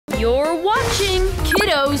You're watching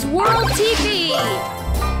Kiddos World TV!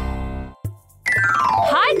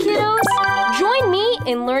 Hi, kiddos! Join me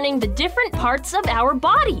in learning the different parts of our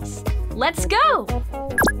bodies. Let's go!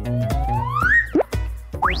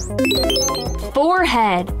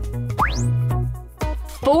 Forehead.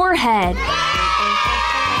 Forehead.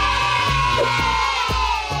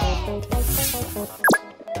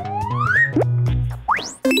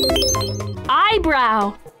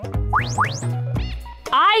 Eyebrow.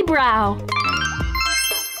 Eyebrow.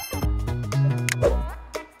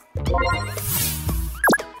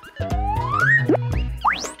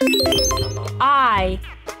 Eye.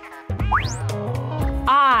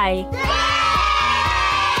 Eye.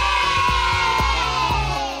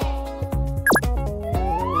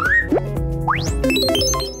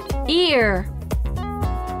 Ear.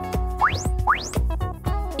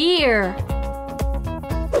 Ear.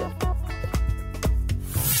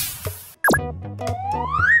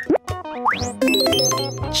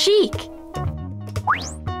 Cheek.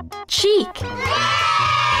 Cheek.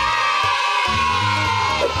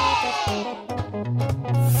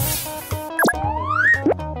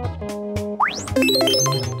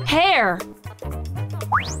 Hair.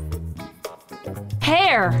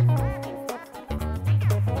 Hair.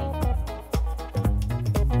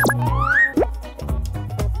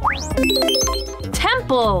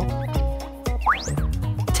 Temple.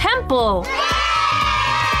 Temple.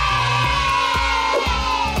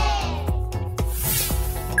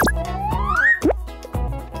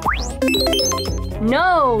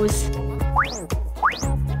 Nose.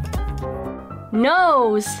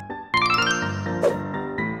 Nose.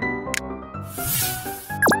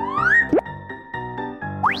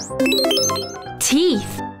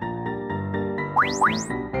 Teeth.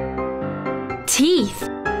 Teeth.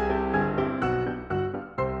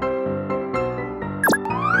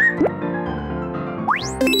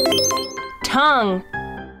 Tongue.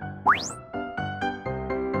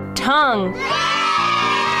 Tongue.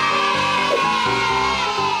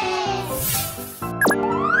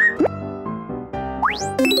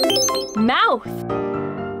 Mouth.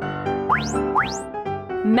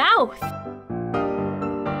 Mouth.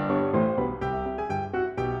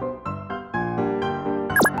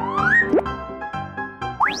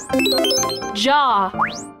 Jaw.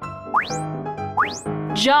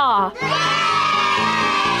 Jaw.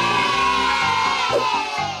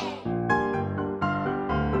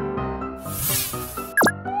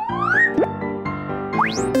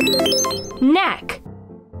 Neck.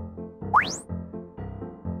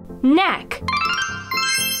 Neck.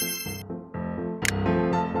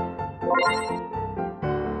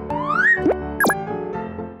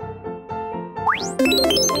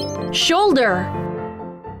 Shoulder.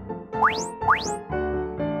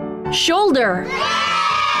 Shoulder.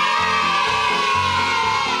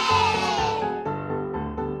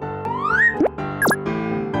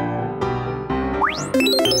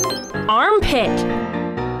 Armpit.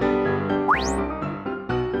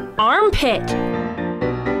 Armpit.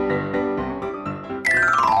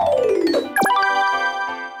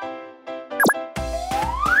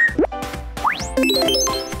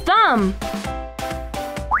 Thumb.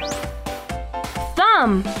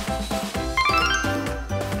 Thumb.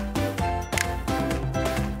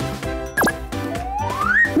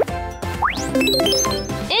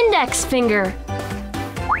 Index finger.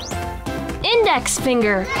 Index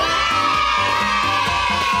finger.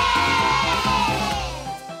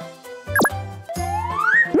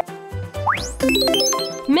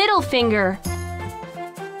 Middle finger.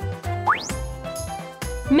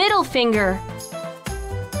 Middle finger.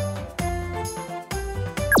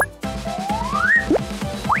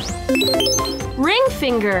 Ring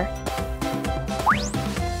finger.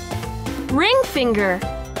 Ring finger.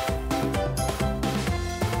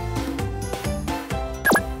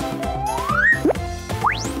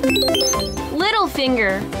 Little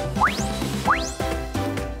finger.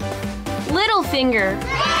 Little finger.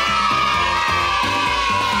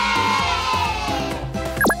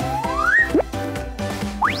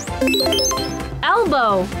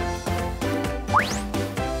 Elbow.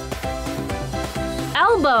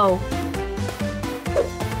 Elbow.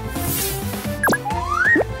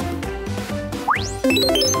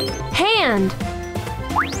 Hand.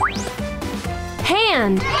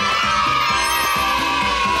 Hand.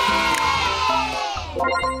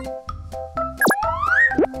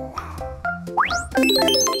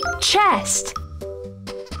 Chest.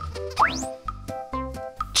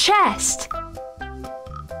 Chest.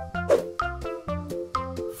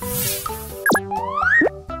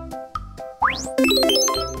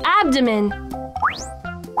 Abdomen.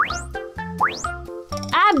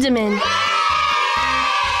 Abdomen.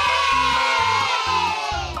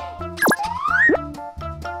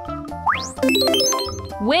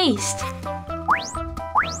 Waist.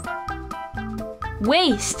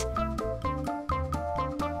 Waist.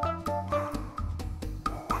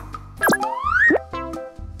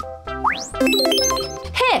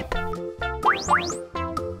 Hip.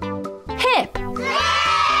 Hip.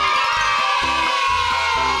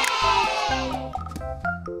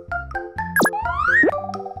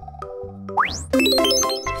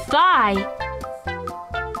 Thigh.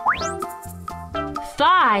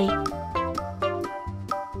 Thigh.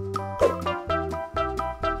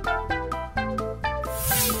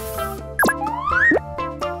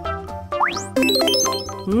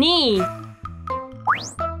 Knee.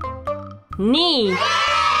 Knee.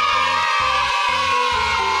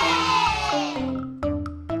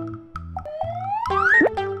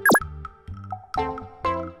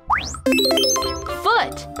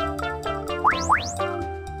 Foot.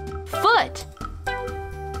 Foot.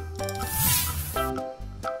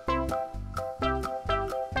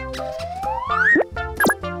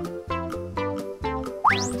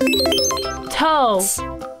 Toe.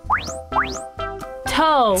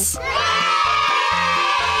 Toe.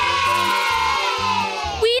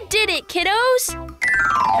 We did it, kiddos!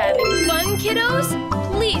 Having fun, kiddos?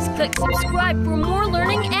 Please click subscribe for more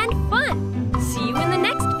learning and